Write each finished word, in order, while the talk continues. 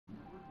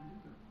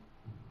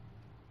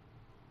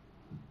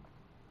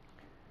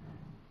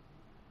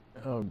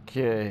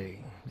Okay,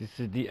 this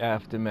is the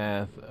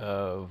aftermath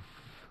of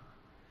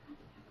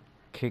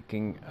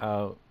kicking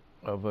out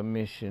of a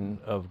mission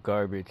of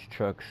garbage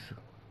trucks.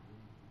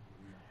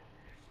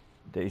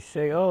 They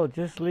say, oh,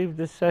 just leave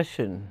the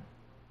session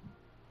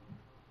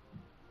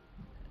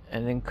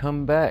and then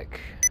come back.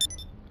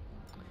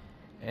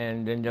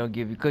 And then they'll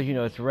give you, because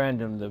it's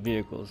random, the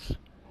vehicles.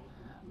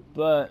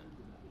 But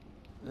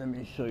let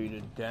me show you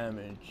the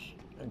damage.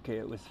 Okay,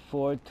 it was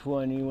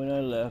 4:20 when I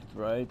left,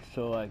 right?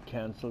 So I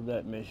canceled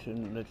that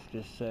mission. Let's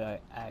just say I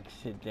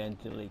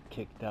accidentally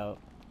kicked out.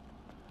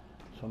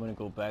 So I'm going to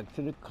go back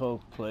to the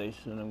Coke place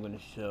and I'm going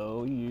to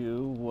show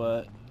you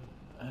what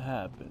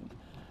happened.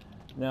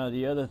 Now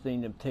the other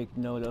thing to take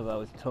note of, I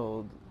was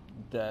told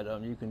that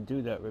you can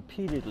do that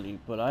repeatedly,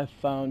 but I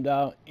found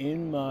out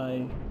in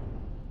my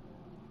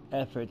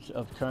efforts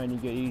of trying to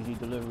get easy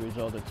deliveries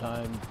all the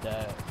time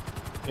that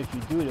if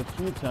you do it a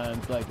few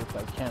times, like if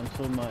I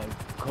cancel my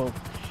Coke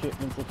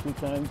shipments a few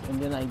times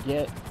and then I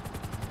get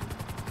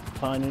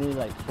finally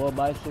like 4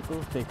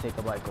 bicycles, they take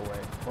a bike away.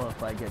 Or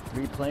if I get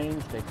 3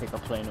 planes, they take a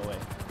plane away.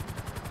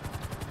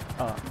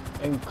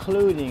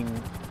 Including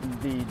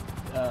the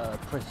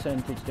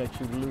percentage that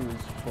you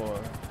lose for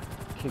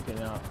kicking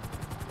out.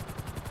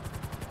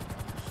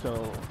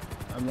 So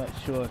I'm not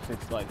sure if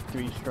it's like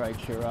 3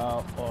 strikes you're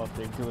out or if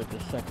they do it the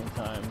second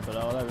time, but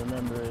all I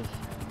remember is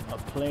a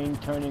plane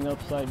turning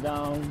upside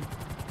down.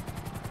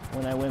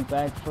 When I went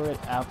back for it,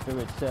 after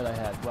it said I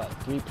had,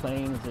 3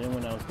 planes, and then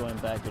when I was going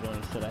back, it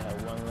only said I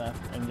had 1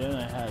 left. And then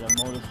I had a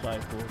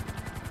motorcycle.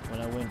 When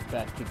I went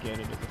back to get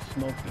it, it was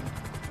smoking.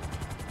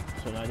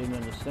 So I didn't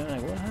understand,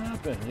 like, what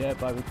happened?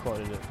 Yep, I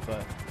recorded it,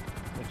 but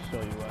let's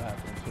show you what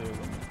happens here.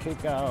 When you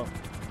kick out,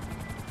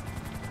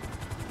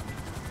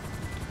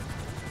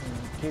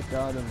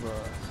 of a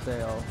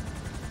sale,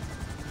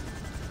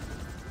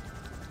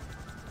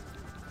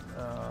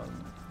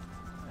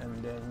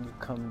 and then you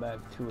come back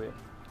to it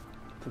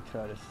to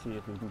try to see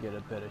if you can get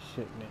a better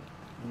shipment.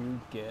 You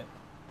get,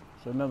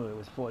 so remember it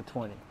was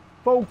 420.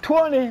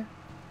 420!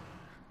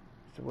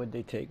 So what'd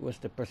they take? What's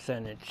the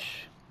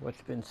percentage?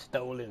 What's been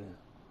stolen?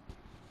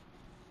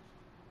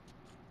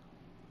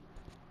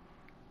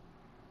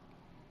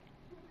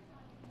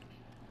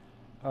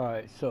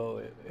 Alright,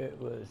 so it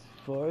was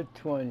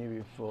 420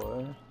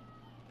 before.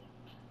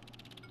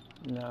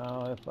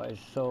 Now if I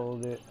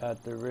sold it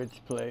at the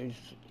Rich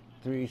place,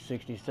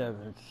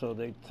 367. So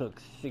they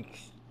took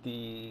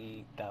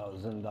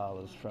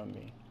 $60,000 from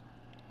me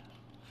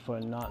for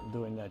not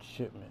doing that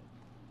shipment.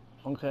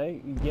 Okay,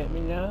 you get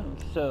me now?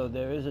 So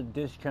there is a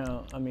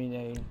discount,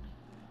 a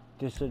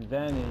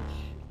disadvantage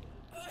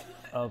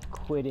of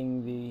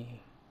quitting the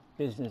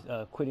business,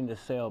 quitting the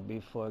sale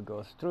before it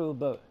goes through.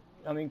 But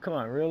come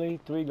on, really?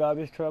 3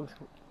 garbage trucks,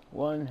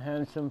 1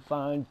 handsome,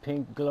 fine,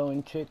 pink,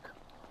 glowing chick?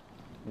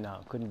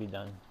 No, couldn't be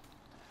done.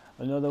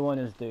 Another one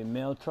is the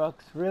mail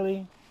trucks.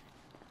 Really?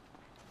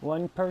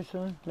 1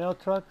 person mail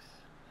trucks?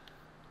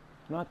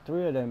 Not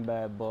 3 of them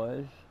bad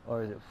boys.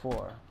 Or is it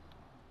 4?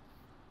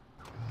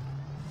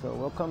 So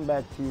we'll come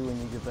back to you when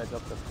you get back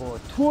up to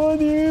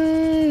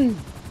 420.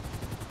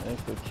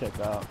 Let's go check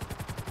out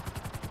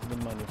the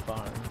money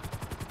farm.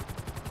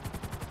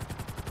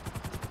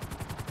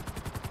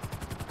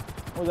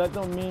 Well, that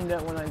don't mean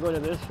that when I go to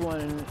this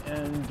one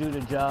and do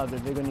the job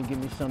that they're going to give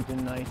me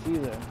something nice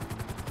either.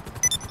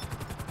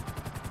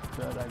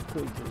 But I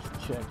could just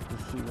check to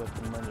see what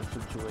the money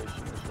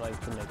situation is like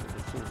to make a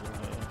decision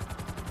here.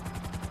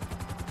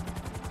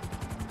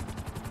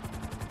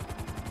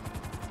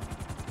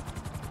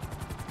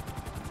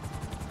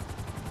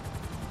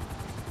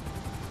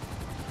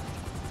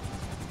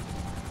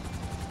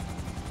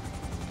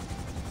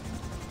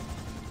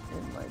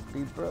 It might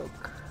be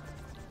broke.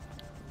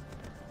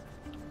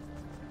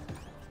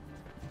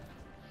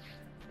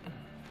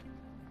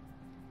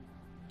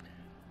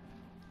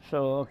 So,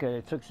 okay,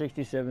 it took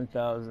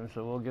 67,000,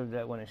 so we'll give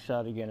that one a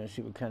shot again and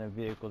see what kind of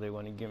vehicle they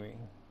want to give me.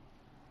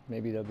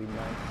 Maybe they'll be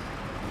nice.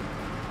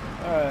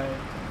 Alright,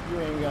 you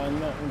ain't got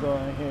nothing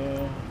going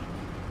here.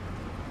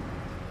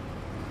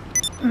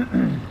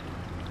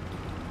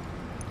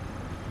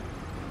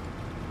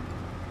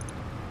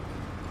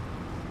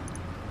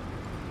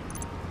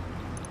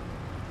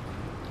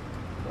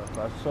 So if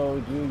I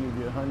sold you, you'd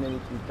be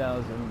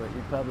 183,000, but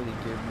you'd probably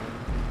give me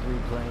 3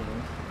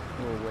 planes.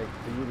 We'll wait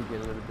for you to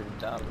get a little bit of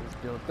dollars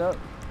built up.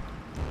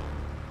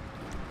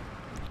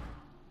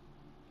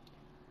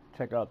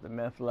 Check out the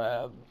meth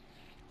lab.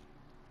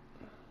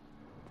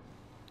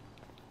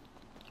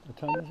 What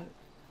time is it?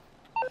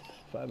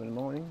 5 in the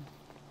morning.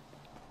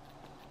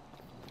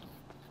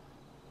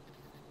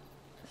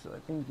 So I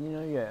think,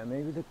 yeah,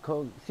 maybe the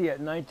code. See, at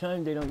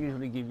nighttime, they don't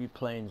usually give you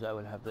planes, I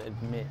would have to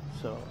admit,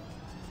 so.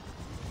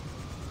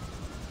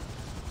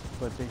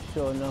 But they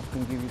sure enough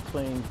can give you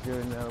planes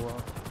during the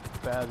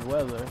bad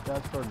weather,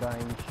 that's for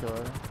dying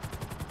sure.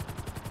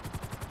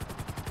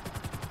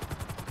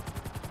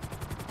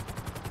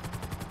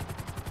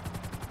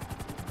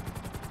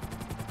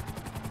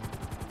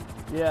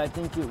 Yeah, I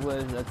think it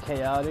was a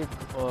Chaotic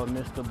or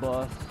Mr.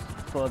 Boss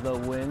for the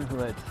Win who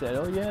had said,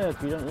 oh yeah,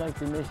 if you don't like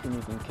the mission,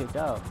 you can kick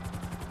out.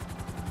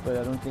 But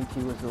I don't think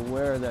he was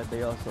aware that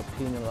they also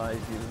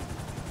penalize you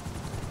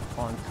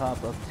on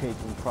top of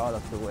taking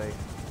product away.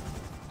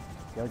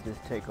 They'll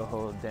just take a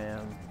whole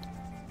damn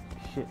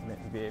shipment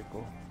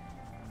vehicle.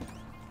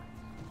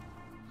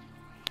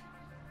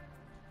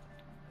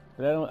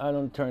 But I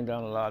don't turn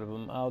down a lot of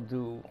them. I'll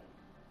do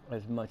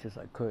as much as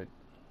I could,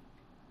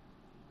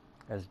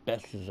 as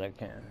best as I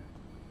can.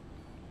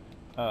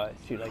 Alright,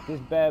 see, like this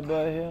bad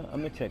boy here,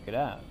 I'm gonna check it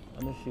out.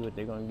 I'm gonna see what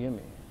they're gonna give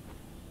me.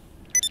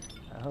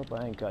 I hope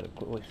I ain't got to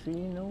quit. Wait, see,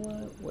 you know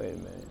what? Wait a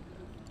minute.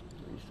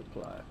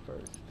 Resupply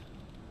first.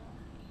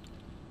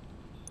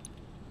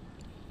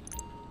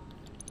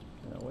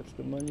 Now, what's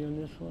the money on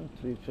this one?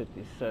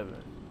 357.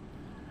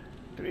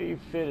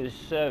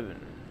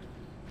 357.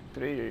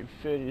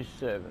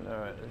 357. All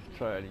right, let's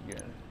try it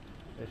again.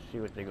 Let's see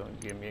what they're gonna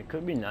give me. It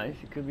could be nice.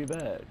 It could be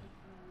bad.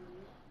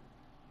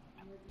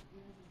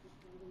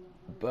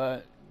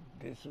 But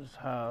this is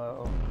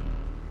how.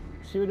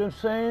 See what I'm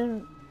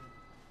saying?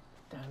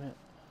 Damn it.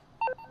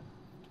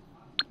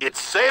 It's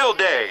sale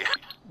day!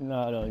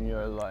 Not on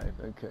your life.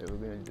 Okay, we're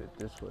gonna do it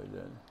this way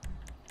then.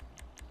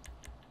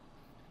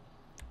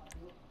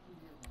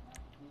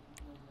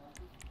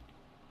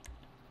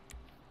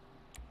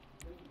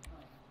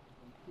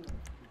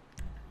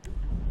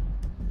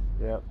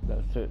 Yep,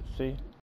 that's it. See?